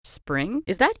spring.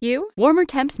 Is that you? Warmer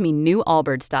temps mean new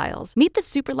Allbirds styles. Meet the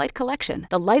Super Light Collection,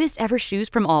 the lightest ever shoes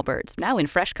from Allbirds, now in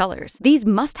fresh colors. These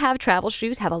must-have travel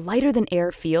shoes have a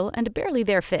lighter-than-air feel and a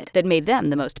barely-there fit that made them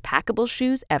the most packable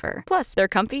shoes ever. Plus, they're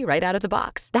comfy right out of the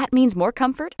box. That means more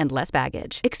comfort and less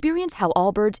baggage. Experience how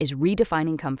Allbirds is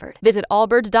redefining comfort. Visit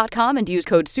allbirds.com and use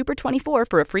code SUPER24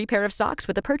 for a free pair of socks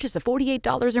with a purchase of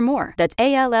 $48 or more. That's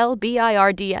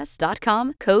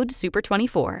ALLBIRDS.com, code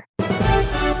SUPER24.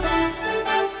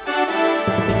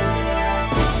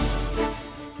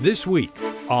 This week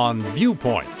on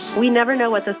Viewpoints. We never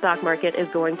know what the stock market is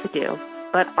going to do,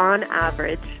 but on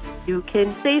average, you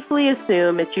can safely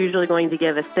assume it's usually going to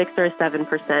give a 6 or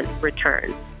 7%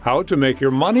 return. How to make your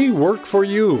money work for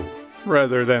you,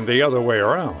 rather than the other way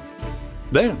around.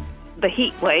 Then, the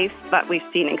heat waves that we've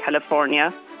seen in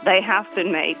California, they have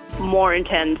been made more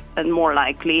intense and more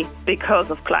likely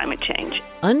because of climate change.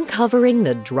 Uncovering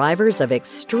the drivers of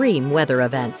extreme weather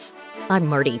events. I'm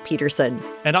Marty Peterson.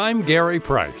 And I'm Gary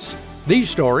Price. These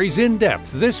stories in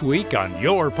depth this week on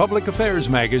your public affairs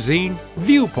magazine,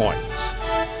 Viewpoints.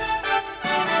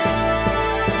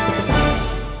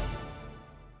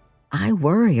 I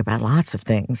worry about lots of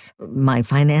things. My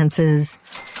finances,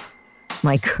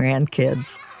 my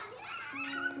grandkids.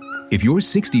 If you're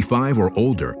 65 or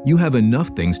older, you have enough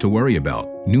things to worry about.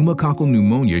 Pneumococcal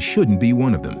pneumonia shouldn't be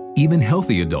one of them. Even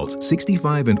healthy adults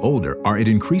 65 and older are at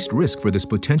increased risk for this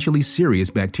potentially serious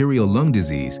bacterial lung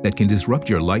disease that can disrupt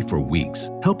your life for weeks.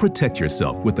 Help protect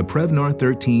yourself with the Prevnar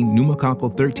 13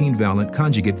 pneumococcal 13-valent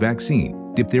conjugate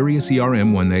vaccine, diphtheria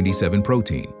CRM 197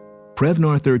 protein.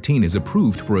 Prevnar 13 is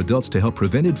approved for adults to help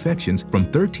prevent infections from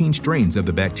 13 strains of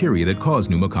the bacteria that cause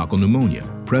pneumococcal pneumonia.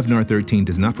 Prevnar 13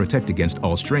 does not protect against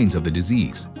all strains of the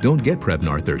disease. Don't get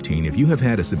Prevnar 13 if you have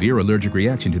had a severe allergic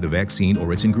reaction to the vaccine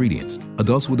or its ingredients.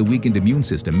 Adults with a weakened immune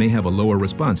system may have a lower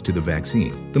response to the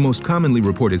vaccine. The most commonly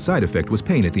reported side effect was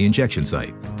pain at the injection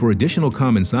site. For additional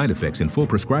common side effects and full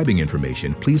prescribing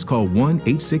information, please call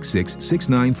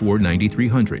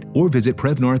 1-866-694-9300 or visit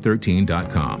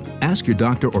Prevnar13.com. Ask your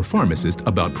doctor or pharmacist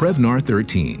about Prevnar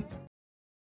 13.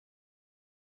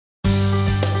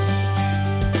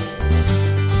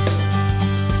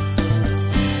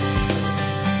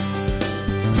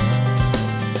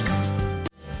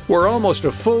 We're almost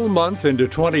a full month into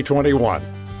 2021.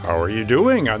 How are you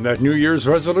doing on that New Year's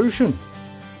resolution?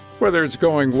 Whether it's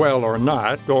going well or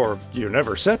not, or you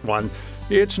never set one,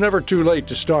 it's never too late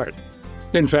to start.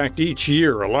 In fact, each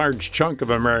year, a large chunk of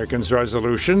Americans'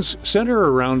 resolutions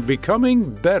center around becoming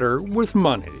better with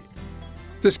money.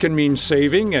 This can mean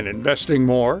saving and investing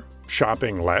more,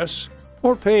 shopping less,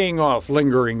 or paying off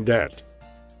lingering debt.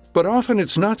 But often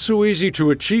it's not so easy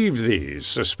to achieve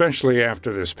these, especially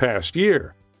after this past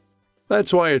year.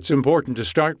 That's why it's important to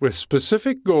start with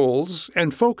specific goals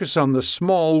and focus on the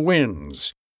small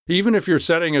wins. Even if you're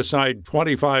setting aside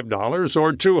 $25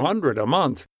 or $200 a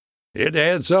month, it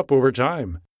adds up over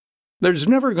time. There's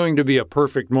never going to be a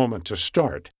perfect moment to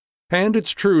start. And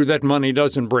it's true that money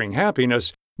doesn't bring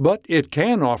happiness, but it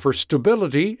can offer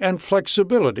stability and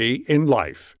flexibility in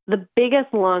life. The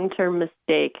biggest long-term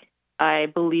mistake I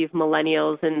believe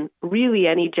millennials and really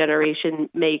any generation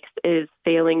makes is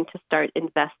failing to start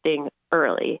investing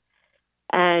early.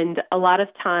 And a lot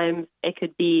of times it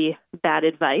could be bad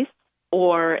advice,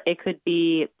 or it could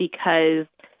be because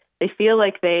they feel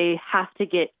like they have to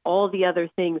get all the other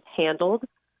things handled,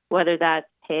 whether that's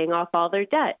paying off all their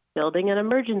debt, building an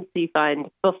emergency fund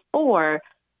before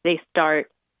they start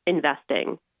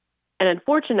investing. And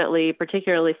unfortunately,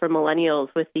 particularly for millennials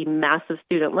with the massive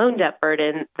student loan debt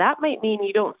burden, that might mean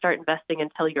you don't start investing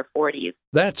until your 40s.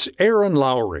 That's Erin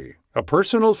Lowry, a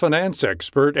personal finance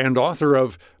expert and author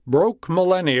of Broke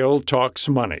Millennial Talks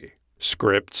Money: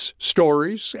 Scripts,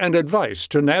 Stories, and Advice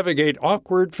to Navigate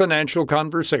Awkward Financial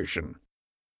Conversation.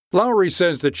 Lowry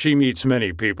says that she meets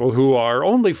many people who are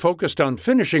only focused on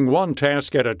finishing one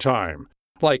task at a time,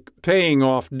 like paying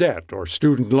off debt or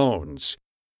student loans.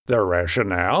 Their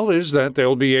rationale is that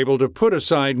they'll be able to put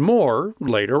aside more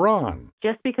later on.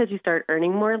 Just because you start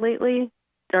earning more lately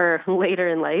or later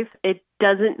in life, it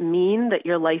doesn't mean that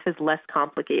your life is less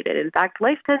complicated. In fact,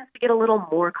 life tends to get a little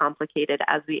more complicated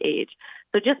as we age.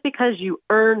 So just because you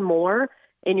earn more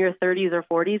in your 30s or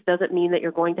 40s doesn't mean that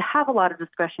you're going to have a lot of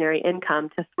discretionary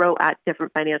income to throw at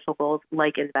different financial goals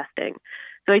like investing.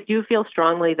 So I do feel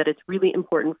strongly that it's really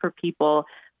important for people,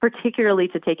 particularly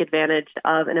to take advantage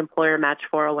of an employer match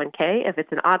 401k if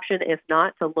it's an option. If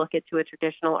not, to look into a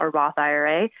traditional or Roth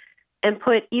IRA and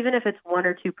put, even if it's 1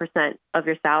 or 2% of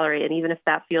your salary, and even if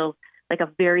that feels like a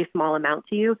very small amount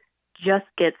to you, just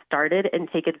get started and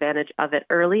take advantage of it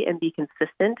early and be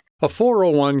consistent. A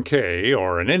 401k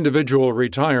or an individual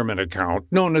retirement account,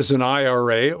 known as an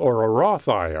IRA or a Roth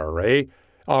IRA,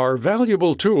 are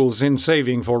valuable tools in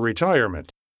saving for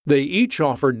retirement. They each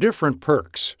offer different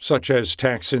perks, such as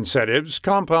tax incentives,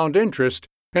 compound interest,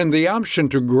 and the option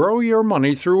to grow your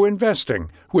money through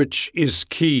investing, which is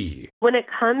key. When it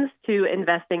comes to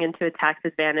investing into a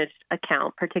tax-advantaged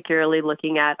account, particularly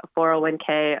looking at a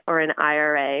 401k or an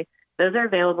IRA, those are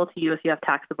available to you if you have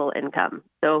taxable income.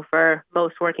 So for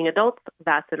most working adults,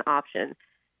 that's an option.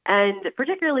 And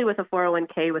particularly with a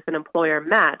 401k with an employer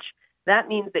match, that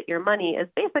means that your money is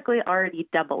basically already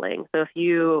doubling. So if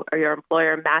you or your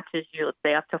employer matches you, let's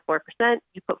say up to 4%,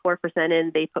 you put 4%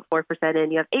 in, they put 4%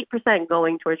 in, you have 8%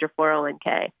 going towards your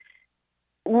 401k.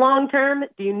 Long term,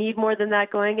 do you need more than that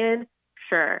going in?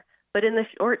 Sure. But in the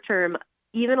short term,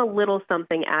 even a little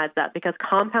something adds up because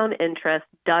compound interest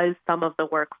does some of the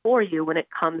work for you when it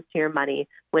comes to your money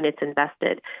when it's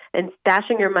invested. And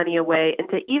stashing your money away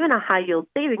into even a high yield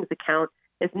savings account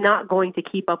is not going to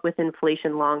keep up with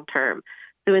inflation long term.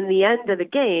 So in the end of the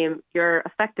game, you're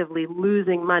effectively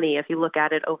losing money if you look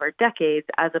at it over decades,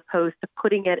 as opposed to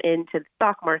putting it into the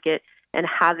stock market and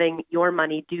having your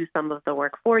money do some of the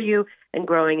work for you and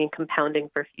growing and compounding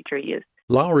for future use.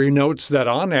 Lowry notes that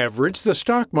on average, the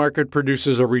stock market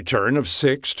produces a return of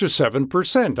 6 to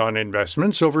 7% on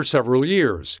investments over several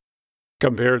years.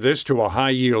 Compare this to a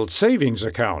high-yield savings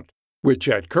account, which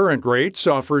at current rates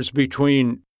offers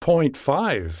between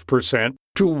 0.5%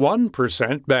 to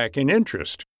 1% back in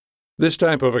interest. This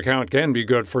type of account can be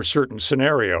good for certain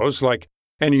scenarios, like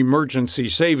an emergency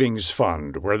savings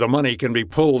fund where the money can be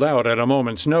pulled out at a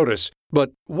moment's notice.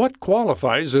 But what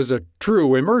qualifies as a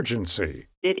true emergency?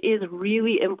 It is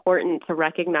really important to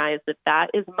recognize that that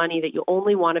is money that you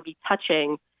only want to be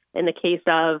touching in the case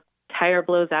of tire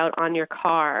blows out on your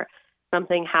car,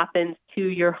 something happens to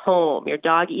your home, your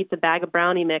dog eats a bag of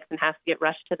brownie mix and has to get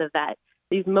rushed to the vet.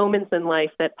 These moments in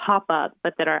life that pop up,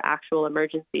 but that are actual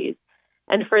emergencies.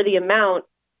 And for the amount,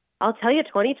 I'll tell you,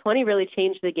 2020 really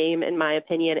changed the game, in my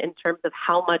opinion, in terms of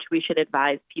how much we should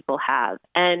advise people have.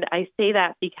 And I say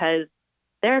that because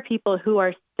there are people who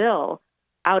are still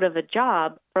out of a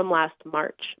job from last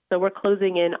March. So we're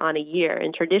closing in on a year.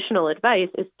 And traditional advice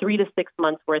is 3 to 6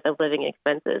 months worth of living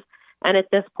expenses. And at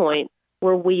this point,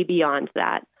 we're way beyond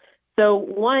that. So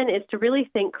one is to really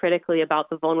think critically about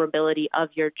the vulnerability of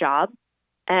your job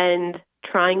and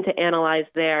trying to analyze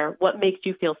there what makes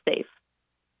you feel safe.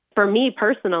 For me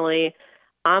personally,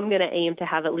 I'm going to aim to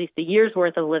have at least a year's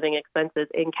worth of living expenses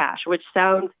in cash, which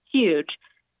sounds huge.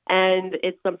 And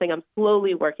it's something I'm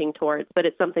slowly working towards, but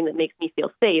it's something that makes me feel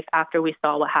safe after we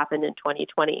saw what happened in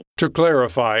 2020. To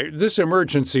clarify, this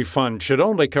emergency fund should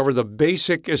only cover the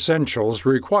basic essentials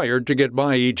required to get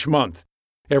by each month.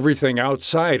 Everything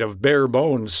outside of bare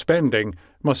bones spending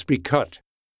must be cut.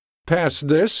 Past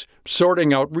this,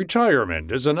 sorting out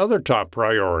retirement is another top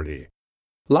priority.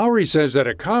 Lowry says that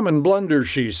a common blunder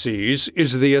she sees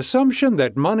is the assumption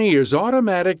that money is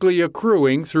automatically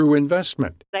accruing through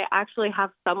investment. I actually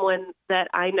have someone that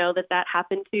I know that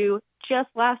happened to just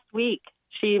last week.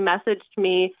 She messaged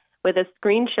me with a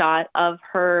screenshot of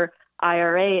her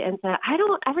IRA and said,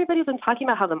 everybody's been talking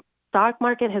about how the stock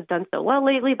market has done so well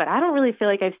lately, but I don't really feel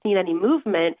like I've seen any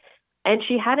movement. And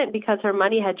she hadn't because her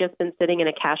money had just been sitting in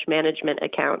a cash management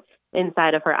account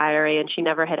inside of her IRA, and she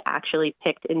never had actually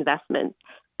picked investments.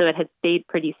 So it had stayed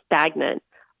pretty stagnant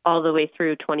all the way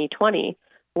through 2020,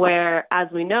 where, as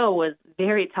we know, was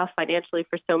very tough financially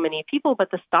for so many people. But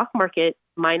the stock market,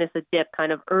 minus a dip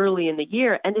kind of early in the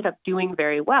year, ended up doing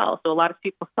very well. So a lot of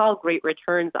people saw great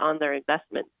returns on their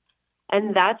investments.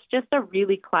 And that's just a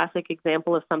really classic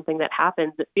example of something that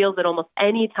happens. It feels that almost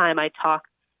any time I talk,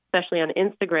 especially on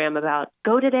Instagram, about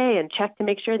go today and check to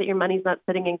make sure that your money's not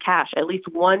sitting in cash, at least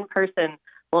one person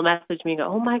will message me and go,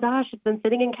 oh my gosh, it's been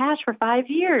sitting in cash for 5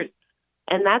 years.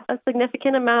 And that's a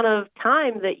significant amount of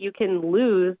time that you can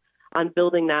lose on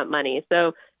building that money.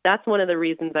 So that's one of the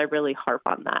reasons I really harp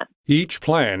on that. Each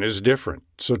plan is different,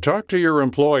 so talk to your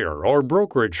employer or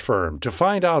brokerage firm to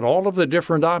find out all of the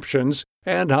different options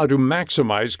and how to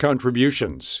maximize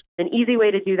contributions. An easy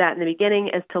way to do that in the beginning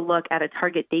is to look at a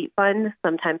target date fund,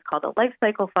 sometimes called a life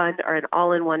cycle fund or an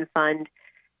all-in-one fund.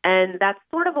 And that's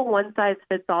sort of a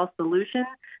one-size-fits-all solution,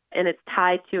 and it's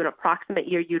tied to an approximate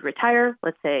year you'd retire,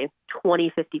 let's say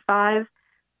 2055.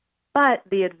 But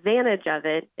the advantage of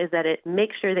it is that it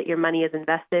makes sure that your money is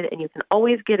invested, and you can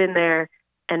always get in there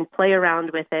and play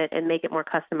around with it and make it more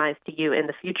customized to you in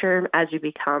the future as you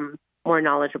become more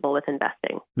knowledgeable with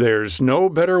investing. There's no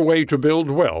better way to build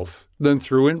wealth than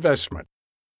through investment.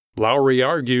 Lowry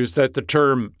argues that the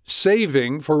term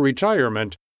saving for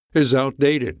retirement is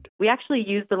outdated. We actually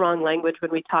use the wrong language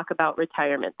when we talk about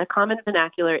retirement. The common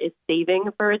vernacular is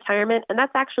saving for retirement, and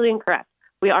that's actually incorrect.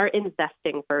 We are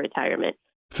investing for retirement.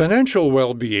 Financial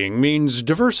well-being means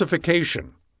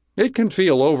diversification. It can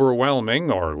feel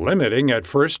overwhelming or limiting at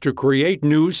first to create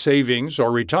new savings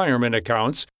or retirement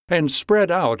accounts and spread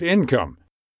out income.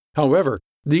 However,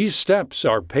 these steps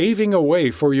are paving a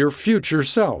way for your future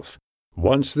self.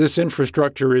 Once this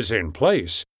infrastructure is in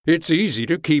place, it's easy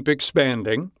to keep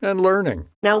expanding and learning.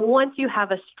 Now, once you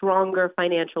have a stronger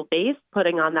financial base,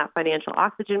 putting on that financial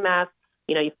oxygen mask,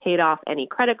 you've paid off any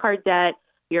credit card debt,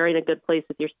 you're in a good place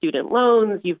with your student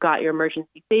loans, you've got your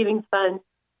emergency savings fund,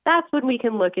 that's when we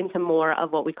can look into more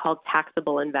of what we call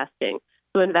taxable investing.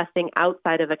 So investing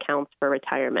outside of accounts for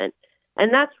retirement.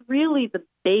 And that's really the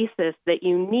basis that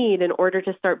you need in order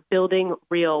to start building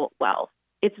real wealth.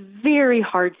 It's very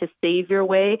hard to save your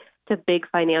way to big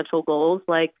financial goals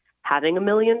like having $1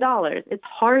 million. It's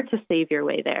hard to save your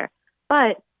way there,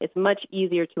 but it's much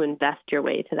easier to invest your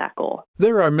way to that goal.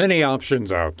 There are many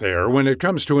options out there when it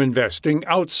comes to investing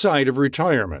outside of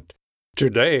retirement.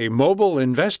 Today, mobile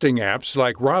investing apps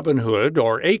like Robinhood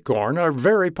or Acorn are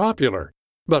very popular.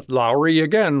 But Lowry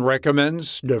again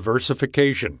recommends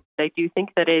diversification. I do think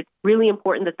that it's really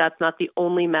important that that's not the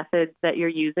only method that you're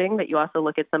using, that you also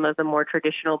look at some of the more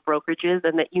traditional brokerages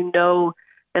and that you know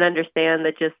and understand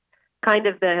that just kind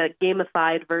of the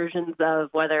gamified versions of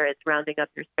whether it's rounding up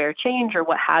your spare change or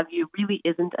what have you really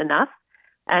isn't enough.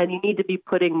 And you need to be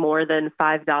putting more than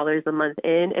 $5 a month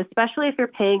in, especially if you're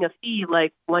paying a fee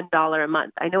like $1 a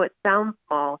month. I know it sounds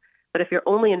small, but if you're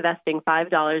only investing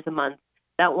 $5 a month,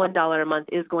 that $1 a month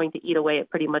is going to eat away at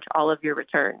pretty much all of your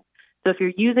returns. So if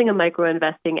you're using a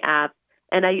micro-investing app,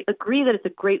 and I agree that it's a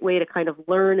great way to kind of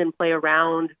learn and play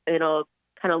around in a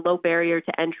kind of low barrier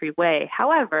to entry way.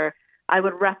 However, I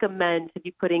would recommend to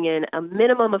be putting in a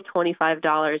minimum of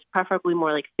 $25, preferably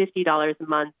more like $50 a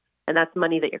month. And that's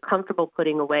money that you're comfortable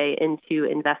putting away into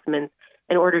investments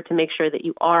in order to make sure that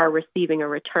you are receiving a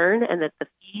return and that the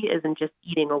fee isn't just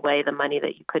eating away the money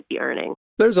that you could be earning.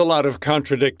 There's a lot of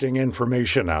contradicting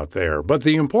information out there, but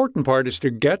the important part is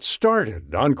to get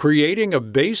started on creating a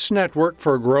base network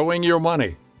for growing your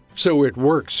money so it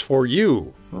works for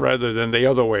you rather than the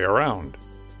other way around.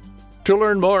 To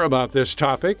learn more about this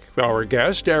topic, our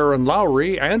guest, Erin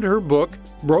Lowry, and her book,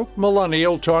 Broke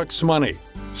Millennial Talks Money,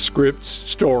 Scripts,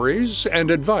 Stories,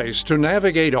 and Advice to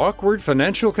Navigate Awkward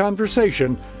Financial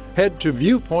Conversation, head to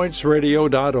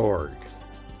viewpointsradio.org.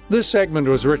 This segment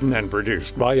was written and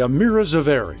produced by Amira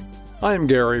Zaveri. I'm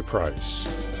Gary Price.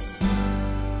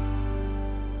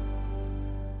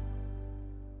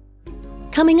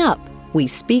 Coming up, we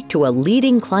speak to a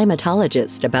leading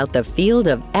climatologist about the field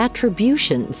of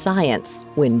attribution science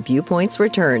when Viewpoints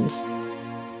returns.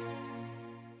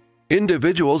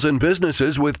 Individuals and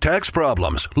businesses with tax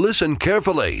problems, listen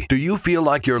carefully. Do you feel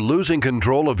like you're losing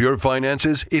control of your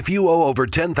finances? If you owe over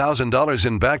 $10,000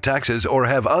 in back taxes or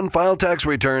have unfiled tax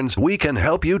returns, we can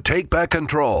help you take back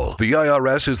control. The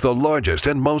IRS is the largest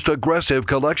and most aggressive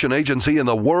collection agency in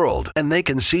the world, and they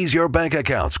can seize your bank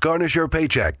accounts, garnish your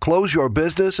paycheck, close your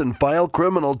business, and file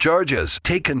criminal charges.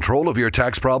 Take control of your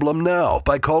tax problem now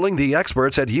by calling the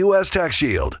experts at U.S. Tax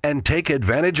Shield and take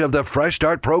advantage of the Fresh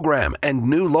Start program and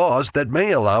new laws that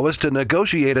may allow us to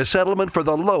negotiate a settlement for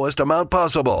the lowest amount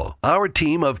possible. Our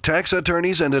team of tax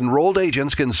attorneys and enrolled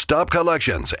agents can stop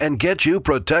collections and get you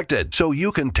protected so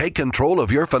you can take control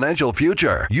of your financial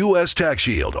future. U.S. Tax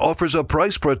Shield offers a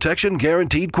price protection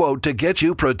guaranteed quote to get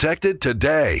you protected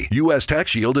today. U.S.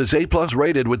 Tax Shield is A+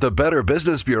 rated with the Better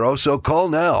Business Bureau, so call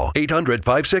now.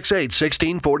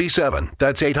 800-568-1647.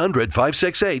 That's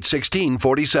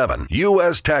 800-568-1647.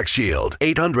 U.S. Tax Shield.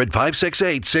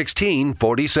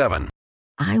 800-568-1647.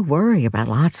 I worry about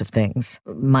lots of things.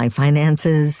 My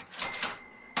finances,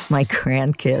 my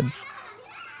grandkids.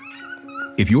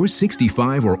 If you're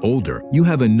 65 or older, you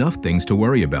have enough things to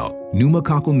worry about.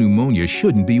 Pneumococcal pneumonia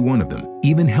shouldn't be one of them.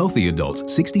 Even healthy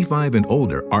adults 65 and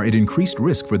older are at increased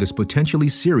risk for this potentially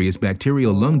serious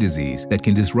bacterial lung disease that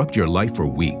can disrupt your life for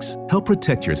weeks. Help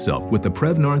protect yourself with the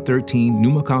Prevnar 13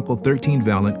 pneumococcal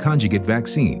 13-valent conjugate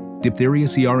vaccine, diphtheria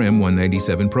CRM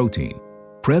 197 protein.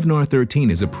 Prevnar 13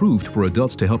 is approved for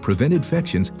adults to help prevent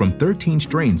infections from 13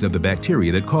 strains of the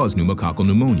bacteria that cause pneumococcal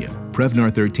pneumonia.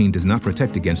 Prevnar 13 does not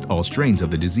protect against all strains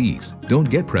of the disease. Don't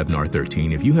get Prevnar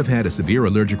 13 if you have had a severe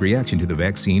allergic reaction to the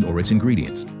vaccine or its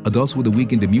ingredients. Adults with a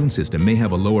weakened immune system may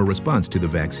have a lower response to the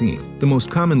vaccine. The most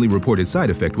commonly reported side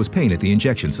effect was pain at the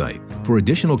injection site. For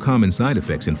additional common side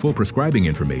effects and full prescribing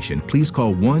information, please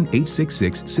call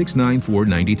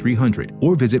 1-866-694-9300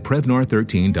 or visit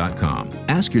Prevnar13.com.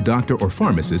 Ask your doctor or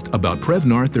pharmacist about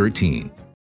Prevnar 13.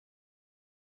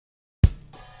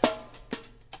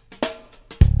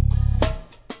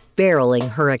 Barreling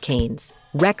hurricanes,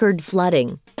 record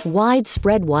flooding,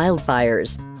 widespread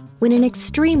wildfires. When an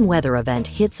extreme weather event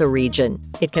hits a region,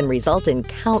 it can result in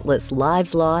countless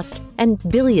lives lost and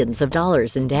billions of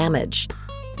dollars in damage.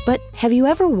 But have you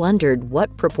ever wondered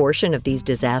what proportion of these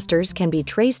disasters can be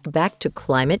traced back to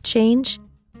climate change?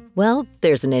 Well,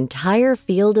 there's an entire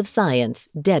field of science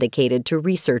dedicated to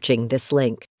researching this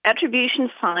link. Attribution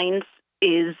science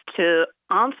is to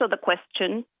answer the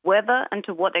question whether and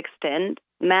to what extent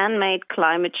man-made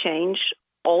climate change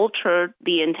altered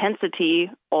the intensity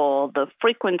or the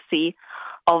frequency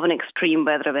of an extreme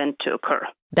weather event to occur.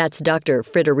 That's Dr.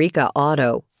 Friederike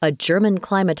Otto, a German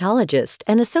climatologist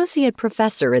and associate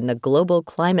professor in the Global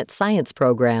Climate Science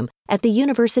program at the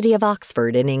University of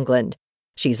Oxford in England.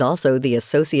 She's also the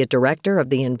associate director of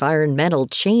the Environmental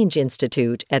Change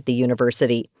Institute at the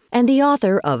university and the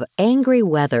author of Angry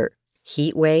Weather: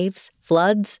 Heat Waves,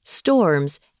 Floods,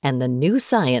 Storms, and the New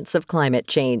Science of Climate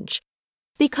Change.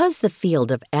 Because the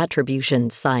field of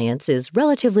attribution science is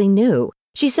relatively new,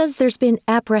 she says there's been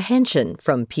apprehension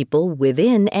from people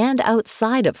within and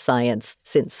outside of science,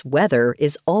 since weather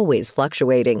is always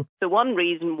fluctuating. The one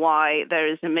reason why there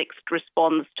is a mixed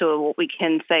response to what we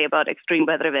can say about extreme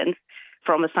weather events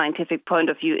from a scientific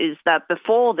point of view is that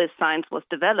before this science was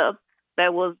developed,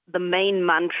 there was the main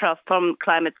mantra from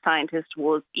climate scientists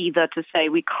was either to say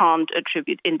we can't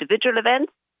attribute individual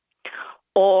events,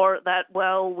 or that,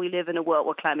 well, we live in a world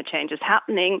where climate change is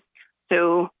happening,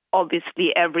 so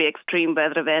obviously every extreme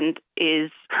weather event is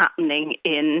happening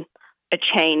in a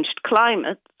changed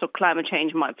climate, so climate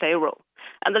change might play a role.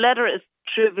 And the latter is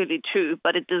trivially true,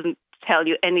 but it doesn't tell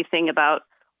you anything about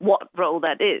what role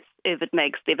that is, if it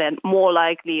makes the event more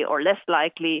likely or less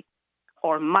likely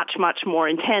or much, much more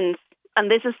intense. And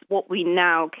this is what we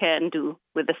now can do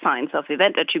with the science of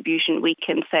event attribution. We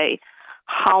can say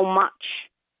how much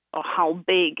or how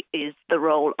big is the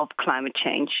role of climate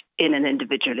change in an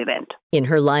individual event. In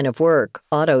her line of work,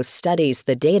 Otto studies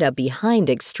the data behind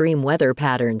extreme weather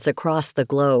patterns across the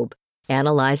globe,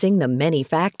 analyzing the many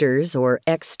factors or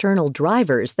external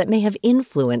drivers that may have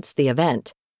influenced the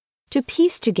event. To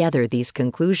piece together these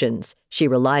conclusions, she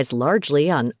relies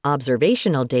largely on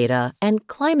observational data and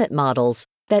climate models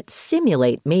that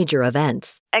simulate major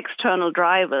events. External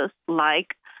drivers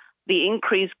like the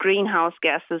increased greenhouse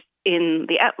gases in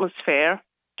the atmosphere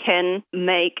can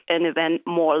make an event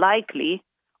more likely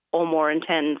or more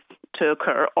intense to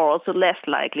occur, or also less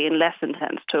likely and less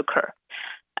intense to occur.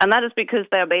 And that is because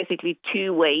there are basically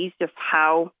two ways of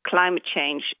how climate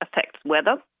change affects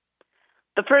weather.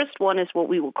 The first one is what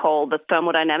we will call the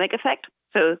thermodynamic effect.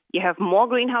 So you have more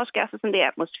greenhouse gases in the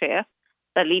atmosphere.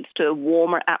 That leads to a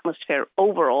warmer atmosphere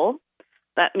overall.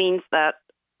 That means that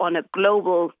on a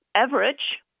global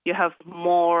average, you have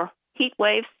more heat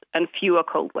waves and fewer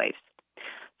cold waves.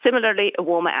 Similarly, a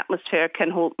warmer atmosphere can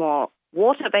hold more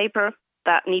water vapor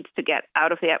that needs to get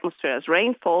out of the atmosphere as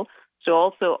rainfall. So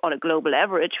also on a global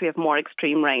average, we have more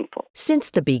extreme rainfall. Since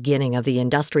the beginning of the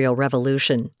Industrial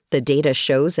Revolution, the data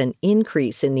shows an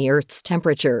increase in the Earth's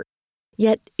temperature.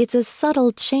 Yet it's a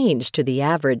subtle change to the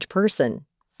average person.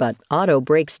 But Otto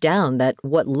breaks down that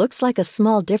what looks like a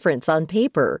small difference on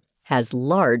paper has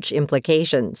large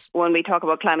implications. When we talk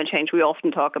about climate change, we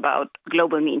often talk about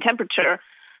global mean temperature,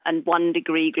 and 1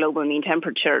 degree global mean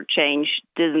temperature change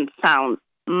doesn't sound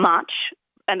much.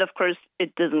 And of course,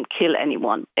 it doesn't kill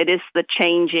anyone. It is the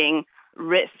changing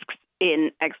risks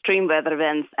in extreme weather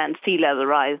events and sea level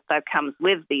rise that comes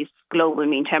with these global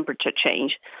mean temperature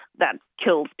change that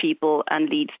kills people and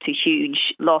leads to huge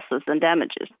losses and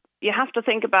damages. You have to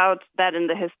think about that in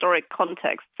the historic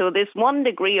context. So this 1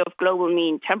 degree of global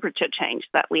mean temperature change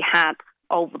that we had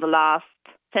over the last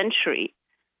century,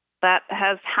 that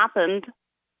has happened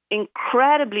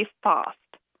incredibly fast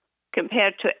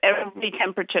compared to every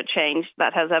temperature change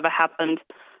that has ever happened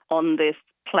on this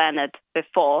planet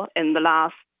before in the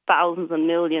last thousands and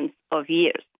millions of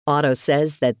years. Otto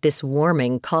says that this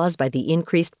warming caused by the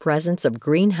increased presence of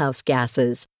greenhouse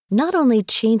gases not only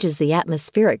changes the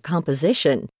atmospheric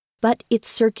composition, but its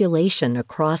circulation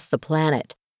across the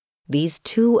planet. These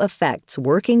two effects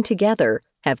working together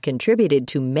have contributed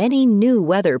to many new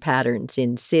weather patterns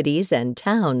in cities and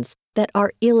towns that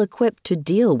are ill-equipped to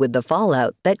deal with the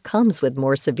fallout that comes with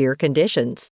more severe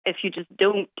conditions. If you just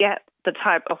don't get the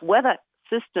type of weather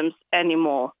systems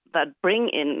anymore that bring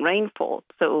in rainfall,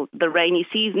 so the rainy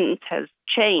season has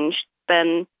changed,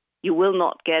 then you will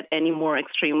not get any more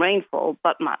extreme rainfall,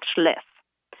 but much less.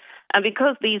 And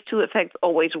because these two effects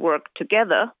always work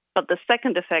together, but the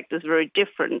second effect is very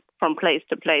different from place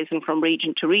to place and from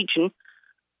region to region,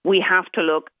 we have to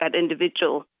look at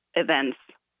individual events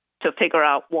to figure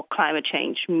out what climate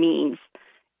change means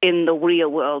in the real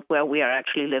world where we are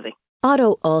actually living.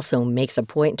 Otto also makes a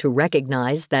point to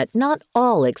recognize that not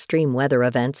all extreme weather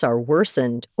events are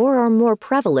worsened or are more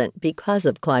prevalent because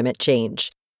of climate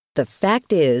change. The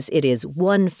fact is, it is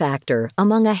one factor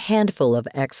among a handful of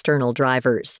external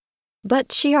drivers.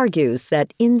 But she argues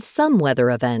that in some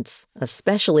weather events,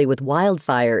 especially with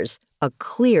wildfires, a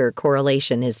clear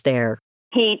correlation is there.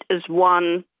 Heat is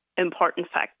one important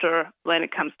factor when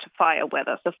it comes to fire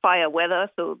weather. So fire weather,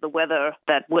 so the weather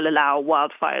that will allow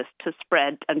wildfires to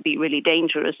spread and be really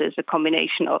dangerous, is a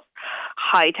combination of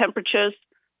high temperatures,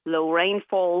 low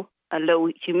rainfall, and low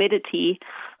humidity,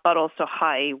 but also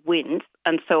high winds.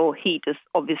 And so heat is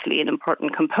obviously an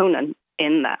important component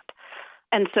in that.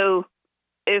 And so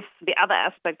if the other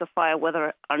aspects of fire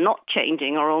weather are not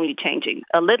changing or only changing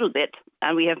a little bit,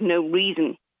 and we have no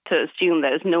reason to assume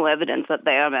there's no evidence that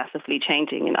they are massively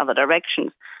changing in other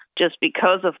directions, just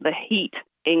because of the heat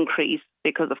increase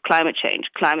because of climate change.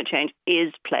 Climate change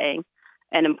is playing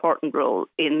an important role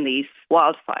in these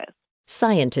wildfires.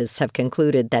 Scientists have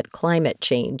concluded that climate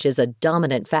change is a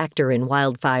dominant factor in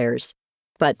wildfires.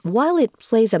 But while it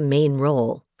plays a main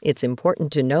role, it's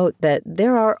important to note that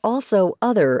there are also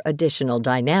other additional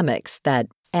dynamics that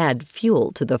add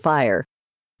fuel to the fire.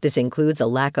 This includes a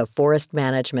lack of forest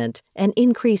management and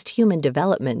increased human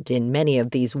development in many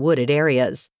of these wooded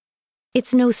areas.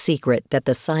 It's no secret that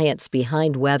the science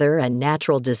behind weather and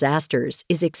natural disasters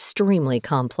is extremely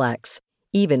complex.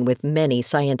 Even with many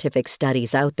scientific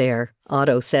studies out there,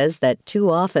 Otto says that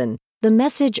too often, the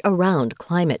message around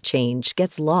climate change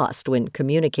gets lost when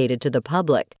communicated to the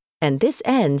public, and this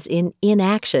ends in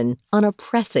inaction on a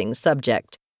pressing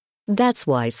subject. That's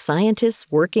why scientists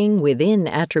working within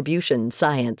attribution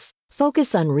science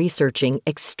focus on researching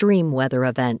extreme weather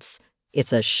events.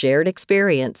 It's a shared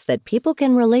experience that people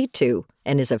can relate to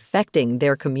and is affecting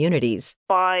their communities.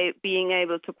 By being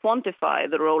able to quantify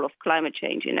the role of climate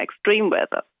change in extreme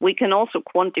weather, we can also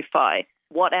quantify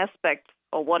what aspect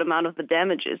or what amount of the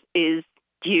damages is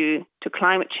due to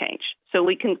climate change. So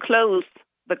we can close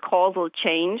the causal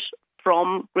change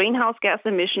from greenhouse gas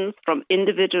emissions from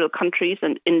individual countries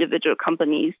and individual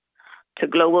companies to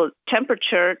global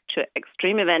temperature, to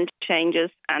extreme event changes,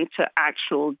 and to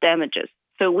actual damages.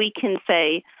 So we can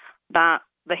say that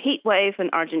the heat wave in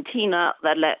Argentina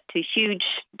that led to huge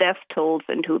death tolls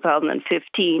in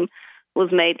 2015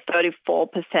 was made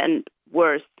 34%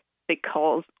 worse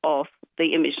because of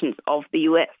the emissions of the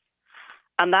US.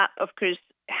 And that, of course,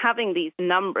 having these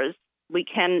numbers, we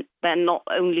can then not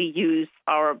only use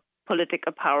our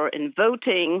political power in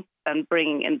voting and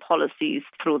bringing in policies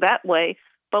through that way,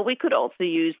 but we could also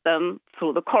use them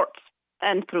through the courts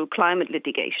and through climate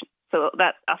litigation. So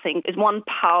that, I think, is one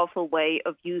powerful way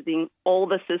of using all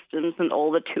the systems and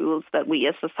all the tools that we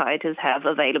as societies have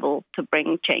available to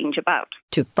bring change about.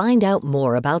 To find out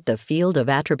more about the field of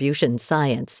attribution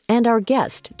science and our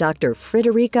guest, Dr.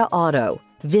 Friederike Otto,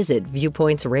 visit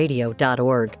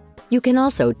viewpointsradio.org. You can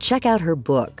also check out her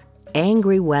book,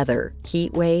 Angry Weather,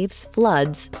 Heat Waves,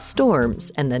 Floods,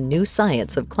 Storms, and the New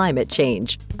Science of Climate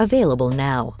Change, available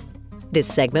now. This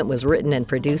segment was written and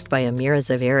produced by Amira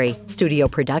Zaveri, studio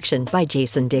production by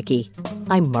Jason Dickey.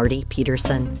 I'm Marty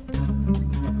Peterson.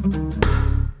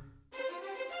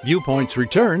 Viewpoints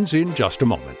returns in just a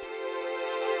moment.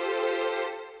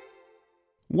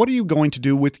 What are you going to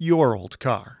do with your old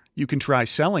car? You can try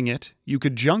selling it, you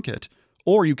could junk it,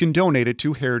 or you can donate it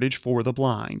to Heritage for the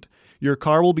Blind. Your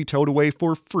car will be towed away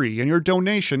for free, and your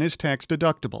donation is tax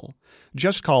deductible.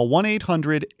 Just call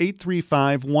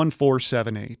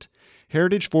 1-800-835-1478.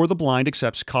 Heritage for the Blind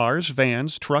accepts cars,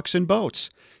 vans, trucks, and boats.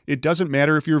 It doesn't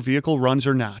matter if your vehicle runs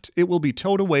or not. It will be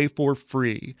towed away for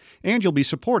free, and you'll be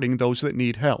supporting those that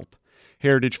need help.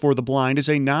 Heritage for the Blind is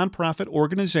a nonprofit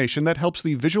organization that helps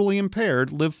the visually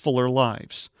impaired live fuller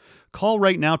lives. Call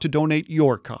right now to donate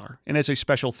your car, and as a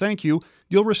special thank you,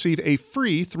 you'll receive a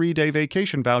free 3-day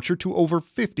vacation voucher to over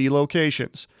 50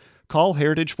 locations. Call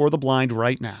Heritage for the Blind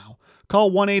right now.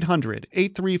 Call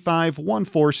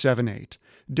 1-800-835-1478.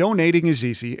 Donating is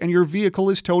easy, and your vehicle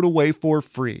is towed away for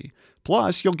free.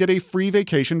 Plus, you'll get a free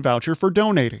vacation voucher for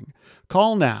donating.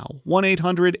 Call now,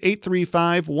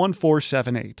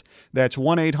 1-800-835-1478. That's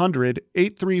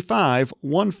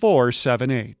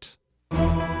 1-800-835-1478.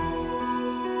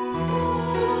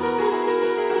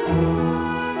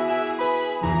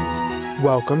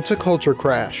 Welcome to Culture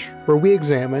Crash, where we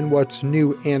examine what's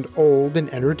new and old in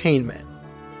entertainment.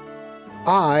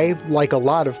 I, like a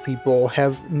lot of people,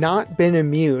 have not been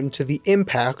immune to the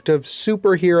impact of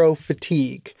superhero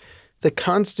fatigue. The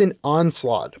constant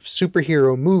onslaught of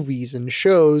superhero movies and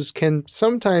shows can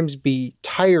sometimes be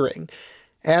tiring,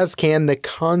 as can the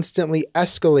constantly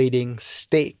escalating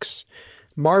stakes.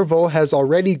 Marvel has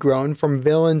already grown from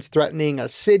villains threatening a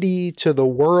city to the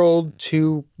world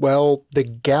to, well, the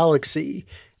galaxy.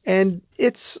 And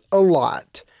it's a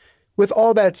lot. With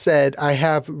all that said, I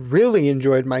have really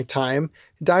enjoyed my time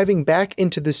diving back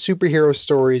into the superhero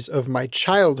stories of my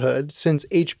childhood since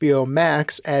HBO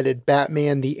Max added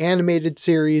Batman the Animated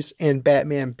Series and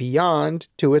Batman Beyond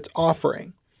to its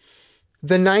offering.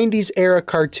 The 90s era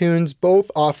cartoons both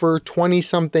offer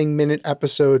 20-something minute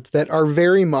episodes that are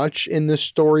very much in the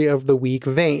story of the week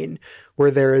vein, where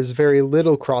there is very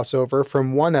little crossover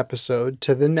from one episode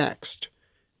to the next.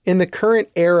 In the current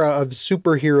era of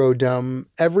superhero-dom,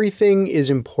 everything is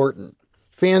important.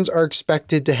 Fans are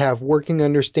expected to have working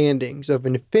understandings of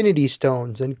Infinity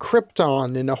Stones and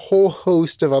Krypton and a whole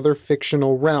host of other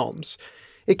fictional realms.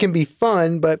 It can be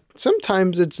fun, but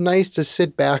sometimes it's nice to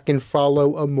sit back and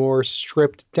follow a more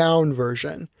stripped-down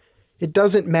version. It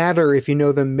doesn't matter if you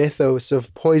know the mythos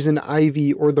of Poison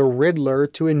Ivy or the Riddler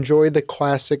to enjoy the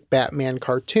classic Batman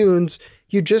cartoons.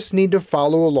 You just need to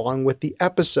follow along with the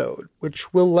episode,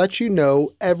 which will let you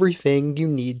know everything you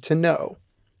need to know.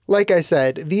 Like I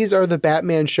said, these are the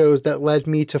Batman shows that led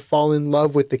me to fall in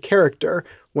love with the character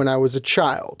when I was a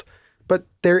child. But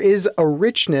there is a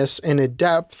richness and a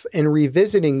depth in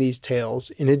revisiting these tales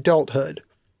in adulthood.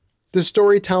 The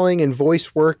storytelling and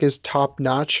voice work is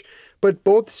top-notch, but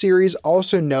both series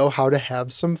also know how to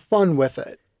have some fun with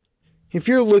it. If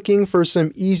you're looking for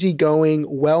some easygoing,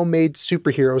 well-made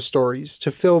superhero stories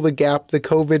to fill the gap the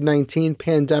COVID-19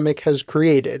 pandemic has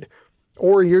created,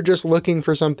 or you're just looking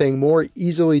for something more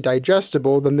easily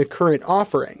digestible than the current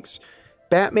offerings,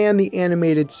 Batman the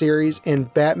Animated Series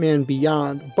and Batman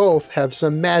Beyond both have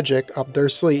some magic up their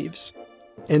sleeves.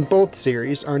 And both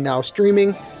series are now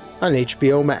streaming on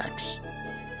HBO Max.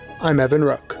 I'm Evan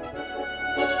Rook.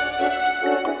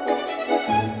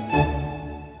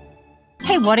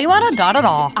 Hey, what do you want to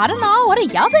da-da-da? I don't know. What do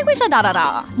y'all think we should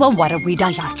da-da-da? Well, what did we do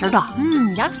yesterday?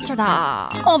 Yesterday.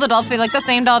 All the dolls feel like the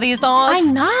same doll these days. I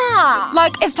know.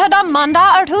 Like, is today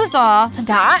Monday or Tuesday?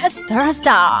 Today is Thursday.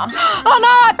 Oh,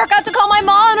 no, I forgot to call my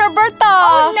mom on her birthday.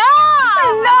 Oh,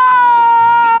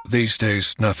 no. These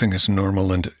days, nothing is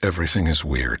normal and everything is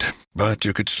weird. But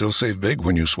you could still save big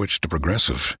when you switch to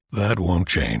Progressive. That won't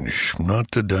change. Not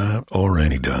today or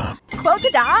any day. Quote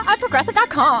today at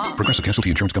Progressive.com. Progressive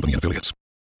Casualty Insurance Company and Affiliates.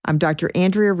 I'm Dr.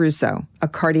 Andrea Russo, a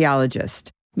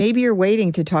cardiologist. Maybe you're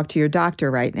waiting to talk to your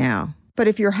doctor right now. But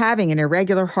if you're having an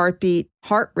irregular heartbeat,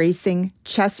 heart racing,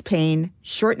 chest pain,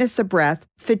 shortness of breath,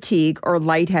 fatigue, or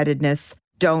lightheadedness,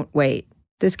 don't wait.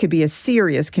 This could be a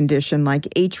serious condition like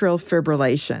atrial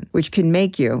fibrillation, which can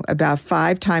make you about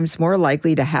 5 times more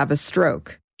likely to have a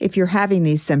stroke. If you're having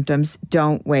these symptoms,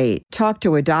 don't wait. Talk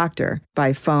to a doctor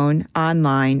by phone,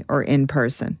 online, or in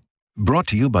person. Brought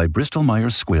to you by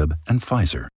Bristol-Myers Squibb and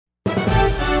Pfizer.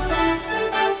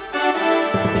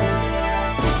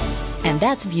 And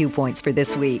that's Viewpoints for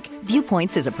this week.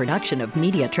 Viewpoints is a production of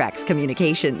MediaTrax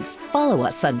Communications. Follow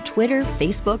us on Twitter,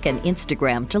 Facebook, and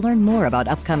Instagram to learn more about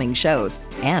upcoming shows.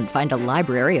 And find a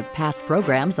library of past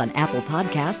programs on Apple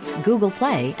Podcasts, Google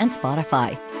Play, and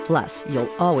Spotify. Plus,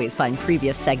 you'll always find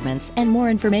previous segments and more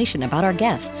information about our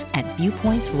guests at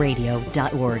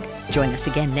viewpointsradio.org. Join us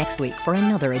again next week for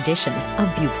another edition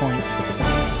of Viewpoints.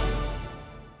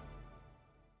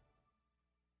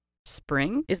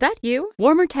 Spring? Is that you?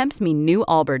 Warmer temps mean new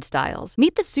Allbirds styles.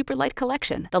 Meet the Superlight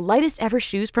Collection, the lightest ever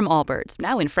shoes from Allbirds,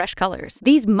 now in fresh colors.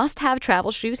 These must-have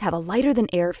travel shoes have a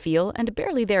lighter-than-air feel and a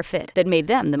barely-there fit that made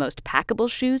them the most packable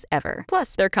shoes ever.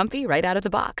 Plus, they're comfy right out of the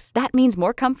box. That means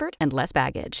more comfort and less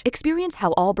baggage. Experience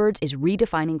how Allbirds is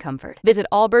redefining comfort. Visit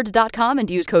allbirds.com and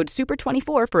use code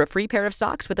SUPER24 for a free pair of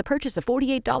socks with a purchase of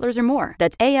 $48 or more.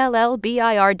 That's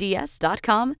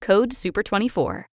ALLBIRDS.com, code SUPER24.